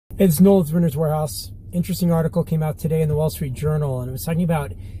Hey, it's Noel with Renter's Warehouse. Interesting article came out today in the Wall Street Journal, and it was talking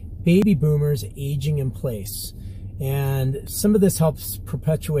about baby boomers aging in place. And some of this helps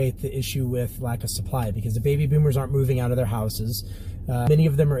perpetuate the issue with lack of supply because the baby boomers aren't moving out of their houses. Many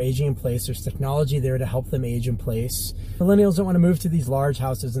of them are aging in place. There's technology there to help them age in place. Millennials don't want to move to these large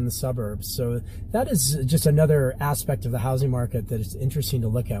houses in the suburbs. So that is just another aspect of the housing market that is interesting to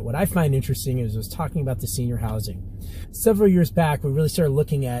look at. What I find interesting is I was talking about the senior housing. Several years back, we really started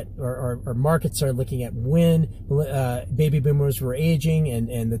looking at, or markets started looking at when baby boomers were aging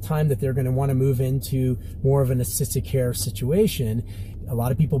and the time that they're going to want to move into more of an assisted care situation. A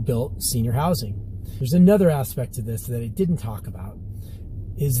lot of people built senior housing. There's another aspect to this that I didn't talk about,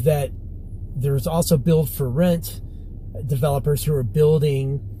 is that there's also build for rent developers who are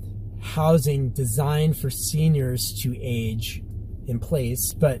building housing designed for seniors to age in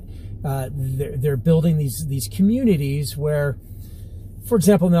place, but they're building these communities where, for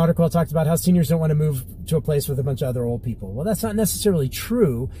example, in the article I talked about how seniors don't want to move to a place with a bunch of other old people. Well, that's not necessarily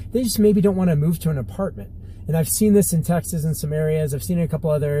true. They just maybe don't want to move to an apartment. And I've seen this in Texas in some areas. I've seen it in a couple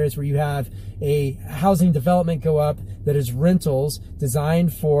other areas where you have a housing development go up that is rentals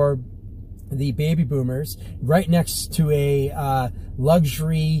designed for the baby boomers right next to a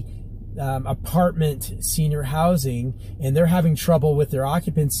luxury apartment senior housing, and they're having trouble with their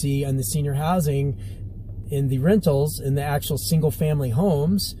occupancy on the senior housing in the rentals in the actual single family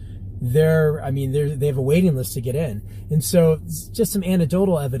homes. They have a waiting list to get in. And so it's just some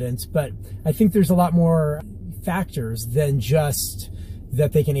anecdotal evidence, but I think there's a lot more factors than just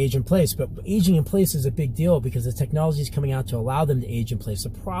that they can age in place. But aging in place is a big deal because the technology is coming out to allow them to age in place. The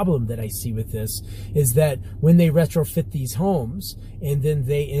problem that I see with this is that when they retrofit these homes and then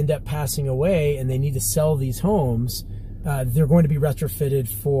they end up passing away and they need to sell these homes, they're going to be retrofitted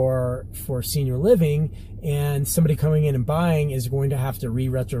for senior living, and somebody coming in and buying is going to have to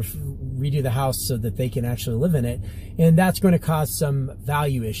redo the house so that they can actually live in it, and that's going to cause some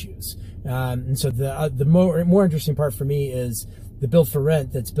value issues. And so the more interesting part for me is the build for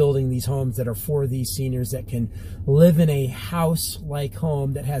rent that's building these homes that are for these seniors that can live in a house-like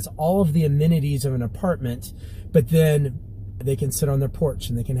home that has all of the amenities of an apartment, but then they can sit on their porch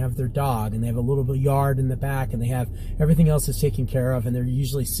and they can have their dog and they have a little yard in the back and they have everything else is taken care of, and they're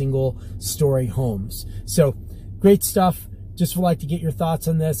usually single-story homes. So great stuff. Just would like to get your thoughts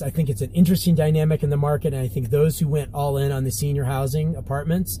on this. I think it's an interesting dynamic in the market, and I think those who went all in on the senior housing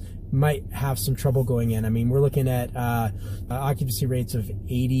apartments might have some trouble going in. I mean, we're looking at occupancy rates of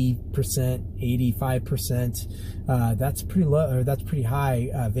 80%, 85%. That's pretty low, or that's pretty high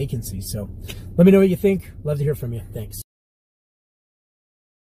vacancy. So let me know what you think. Love to hear from you. Thanks.